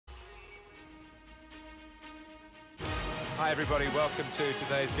Hi everybody, welcome to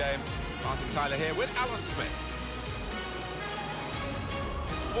today's game. Martin Tyler here with Alan Smith.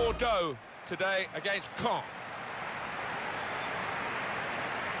 Bordeaux today against Caen.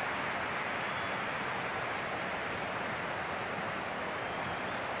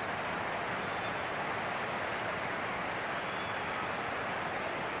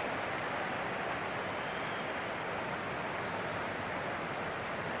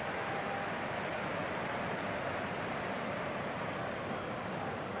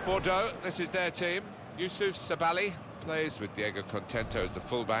 Bordeaux, this is their team. Youssouf Sabaly plays with Diego Contento as the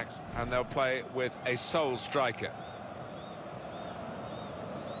fullbacks, and they'll play with a sole striker.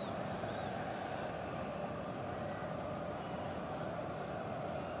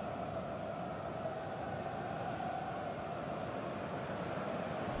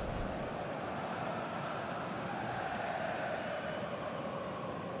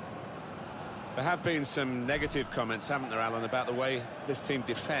 There have been some negative comments, haven't there, Alan, about the way this team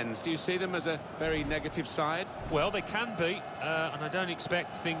defends. Do you see them as a very negative side? Well, they can be, and I don't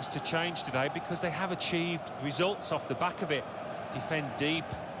expect things to change today because they have achieved results off the back of it. Defend deep,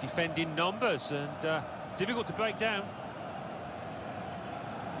 defend in numbers, and difficult to break down.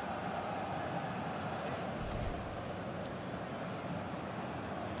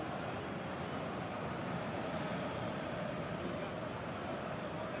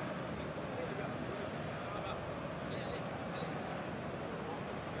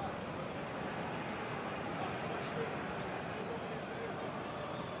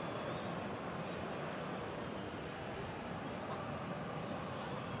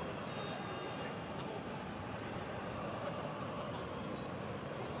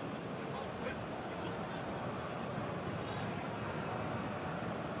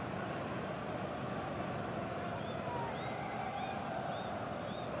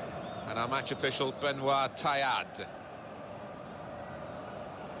 And our match official, Benoit Taillade.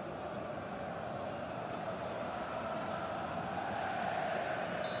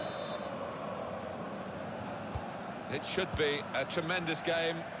 It should be a tremendous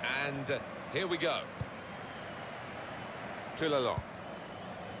game, and here we go. Toulalon.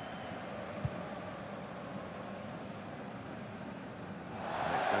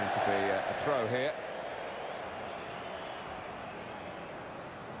 It's going to be a throw here.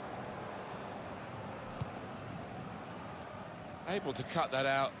 Able to cut that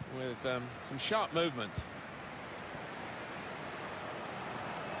out with some sharp movement.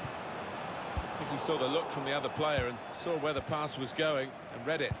 I think he saw the look from the other player and saw where the pass was going and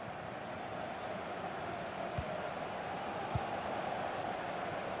read it.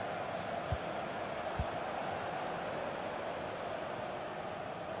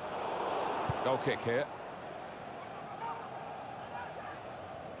 Goal kick here.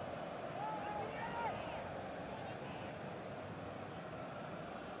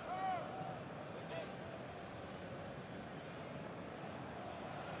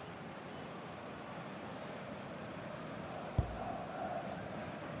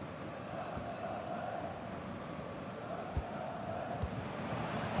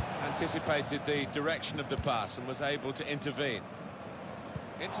 Anticipated the direction of the pass and was able to intervene.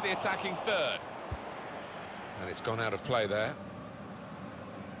 Into the attacking third. And it's gone out of play there.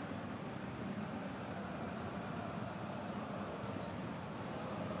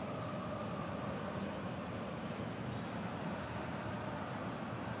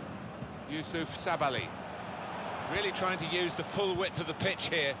 Youssouf Sabaly. Really trying to use the full width of the pitch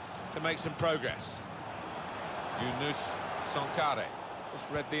here to make some progress. Younous Sankare. Just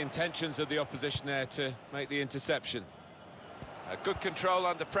read the intentions of the opposition there to make the interception. A good control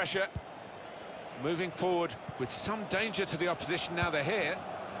under pressure. Moving forward with some danger to the opposition now they're here.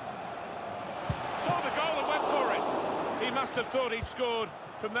 Saw the goal and went for it. He must have thought he'd scored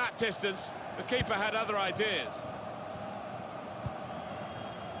from that distance. The keeper had other ideas.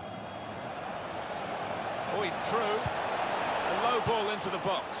 Oh, he's through. A low ball into the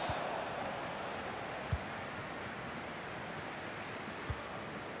box.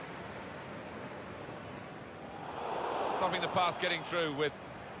 Stopping the pass getting through with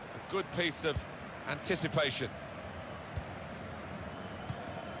a good piece of anticipation.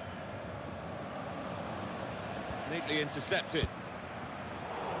 Neatly intercepted.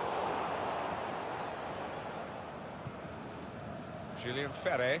 Julien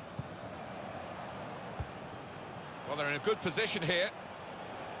Ferre. Well, they're in a good position here.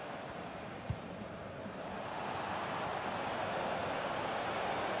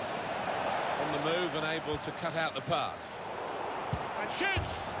 On the move and able to cut out the pass. And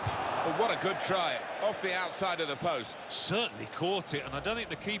shoots! Well, what a good try, off the outside of the post. Certainly caught it, and I don't think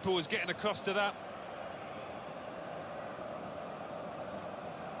the keeper was getting across to that.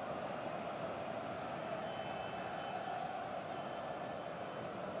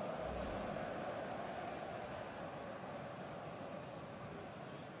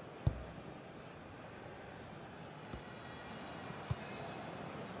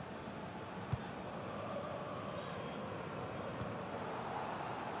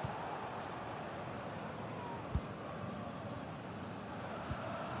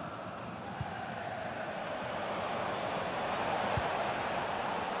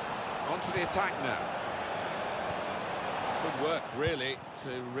 to the attack now. Good work, really, to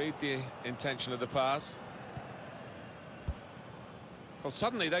read the intention of the pass. Well,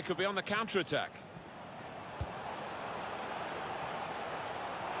 suddenly they could be on the counter-attack.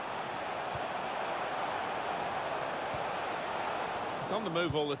 He's on the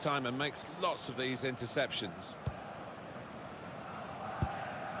move all the time and makes lots of these interceptions.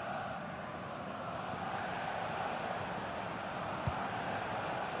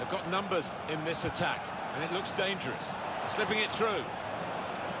 They've got numbers in this attack, and it looks dangerous. Slipping it through.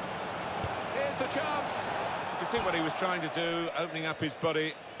 Here's the chance. You can see what he was trying to do, opening up his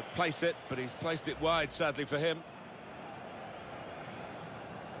body to place it, but he's placed it wide, sadly for him.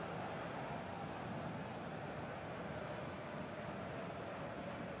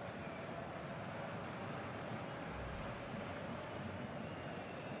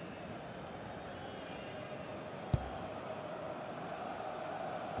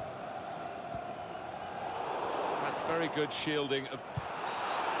 That's very good shielding.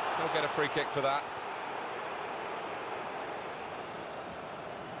 They'll get a free kick for that.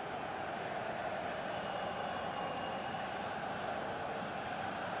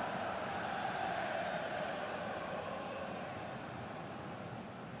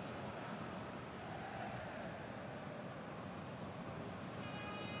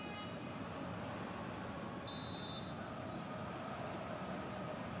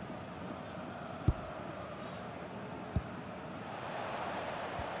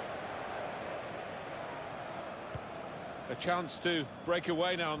 A chance to break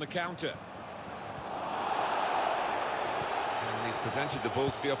away now on the counter. And he's presented the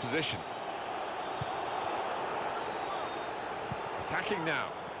ball to the opposition. Attacking now.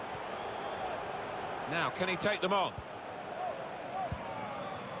 Now, can he take them on?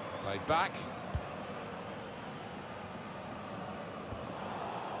 Played back.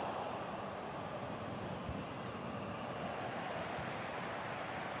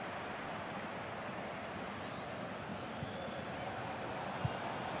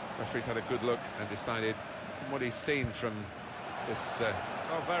 Referee's had a good look and decided, from what he's seen from this...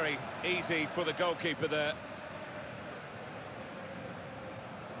 Oh, very easy for the goalkeeper there.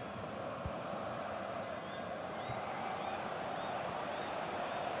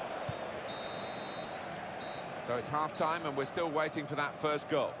 So it's half-time and we're still waiting for that first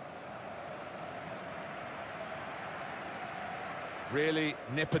goal. Really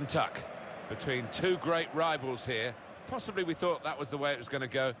nip and tuck between two great rivals here. Possibly we thought that was the way it was going to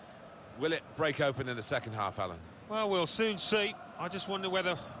go. Will it break open in the second half, Alan? Well, we'll soon see. I just wonder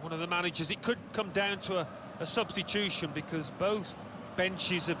whether one of the managers... It could come down to a substitution, because both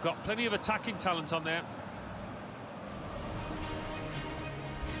benches have got plenty of attacking talent on there.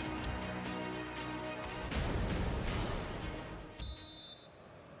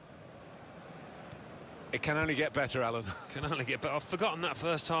 It can only get better, Alan. Can only get better. I've forgotten that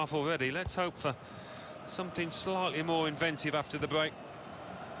first half already. Let's hope for something slightly more inventive after the break.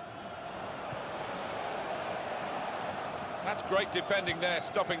 That's great defending there,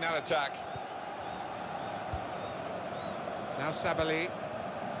 stopping that attack. Now Sabali.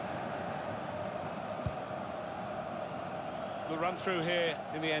 The run through here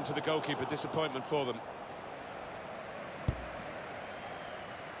in the end to the goalkeeper, disappointment for them.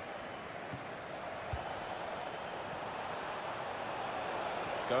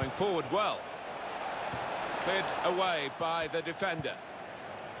 Going forward well. Cleared away by the defender.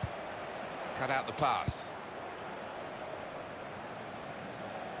 Cut out the pass.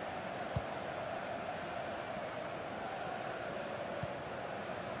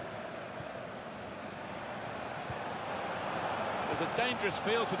 There's a dangerous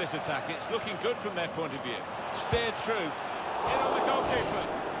feel to this attack. It's looking good from their point of view. Steered through. In on the goalkeeper.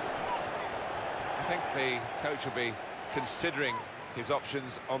 I think the coach will be considering his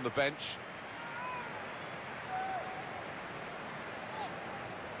options on the bench.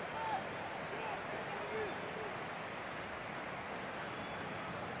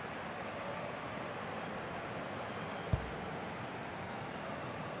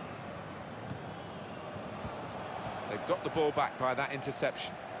 They've got the ball back by that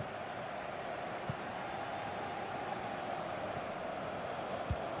interception.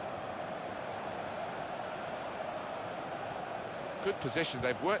 Good position.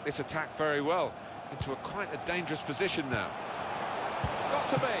 They've worked this attack very well into quite a dangerous position now. Got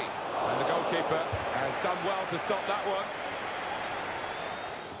to be. And the goalkeeper has done well to stop that one.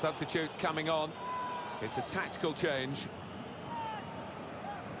 Substitute coming on. It's a tactical change.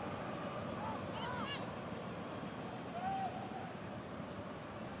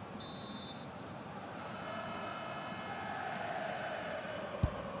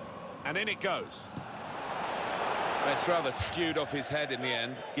 And in it goes. It's rather skewed off his head in the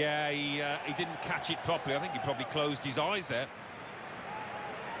end. Yeah, he didn't catch it properly. I think he probably closed his eyes there.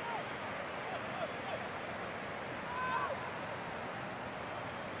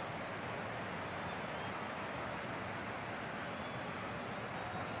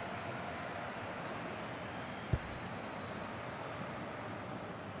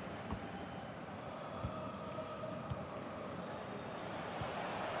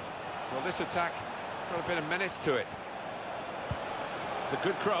 Well, this attack has got a bit of menace to it. It's a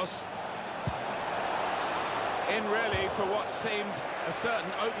good cross. In really for what seemed a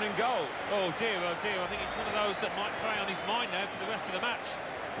certain opening goal. Oh dear, I think it's one of those that might play on his mind now for the rest of the match.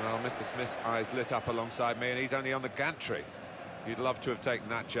 Well, Mr. Smith's eyes lit up alongside me, and he's only on the gantry. You'd love to have taken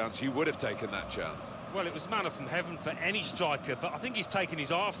that chance. You would have taken that chance. Well, it was manna from heaven for any striker, but I think he's taken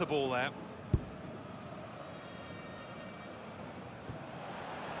his eye off the ball there.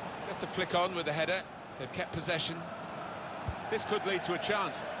 Just to flick on with the header. They've kept possession. This could lead to a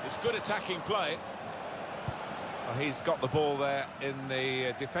chance. It's good attacking play. Well, he's got the ball there in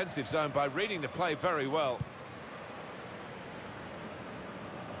the defensive zone by reading the play very well.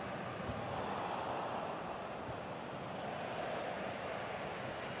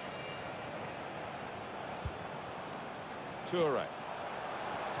 Toure.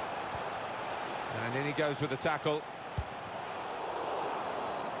 And in he goes with the tackle.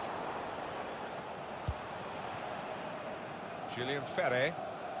 Julian Ferre.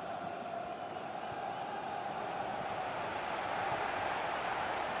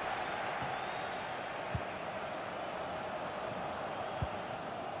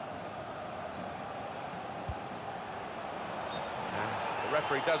 And the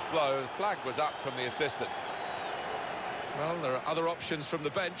referee does blow. The flag was up from the assistant. Well, there are other options from the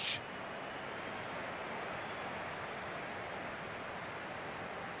bench.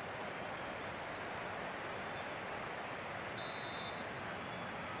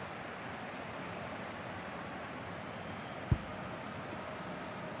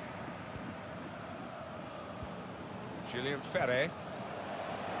 Julian Ferre.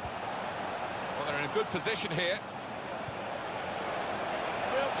 Well, they're in a good position here.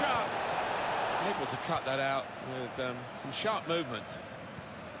 Real chance. Able to cut that out with some sharp movement.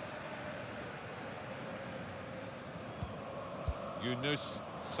 Yunus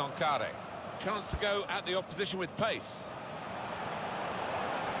Sankare. Chance to go at the opposition with pace.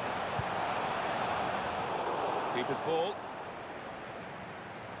 Keeper's ball.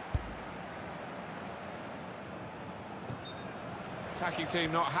 Attacking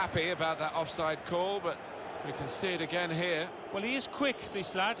team not happy about that offside call, but we can see it again here. Well, he is quick,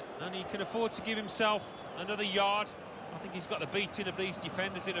 this lad, and he can afford to give himself another yard. I think he's got the beating of these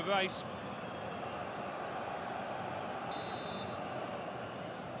defenders in a race.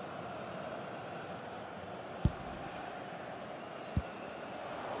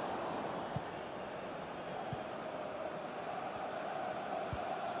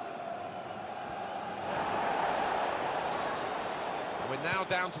 We're now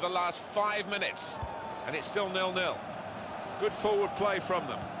down to the last 5 minutes, and it's still 0-0. Good forward play from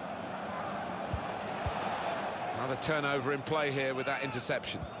them. Another turnover in play here with that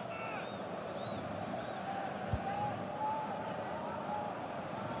interception.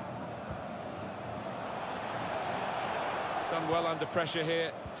 Done well under pressure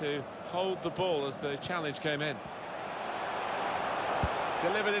here to hold the ball as the challenge came in.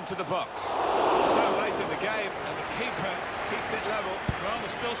 Delivered into the box. So late in the game, and the keeper keeps it level. Well,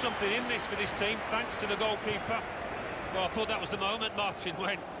 there's still something in this for this team, thanks to the goalkeeper. Well, I thought that was the moment, Martin,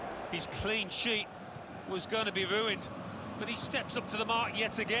 when his clean sheet was going to be ruined. But he steps up to the mark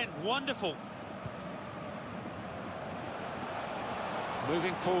yet again. Wonderful.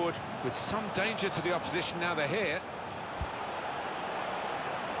 Moving forward with some danger to the opposition now they're here.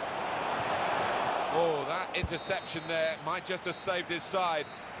 Oh, that interception there might just have saved his side.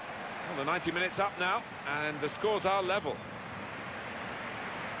 Well, the 90 minutes up now, and the scores are level.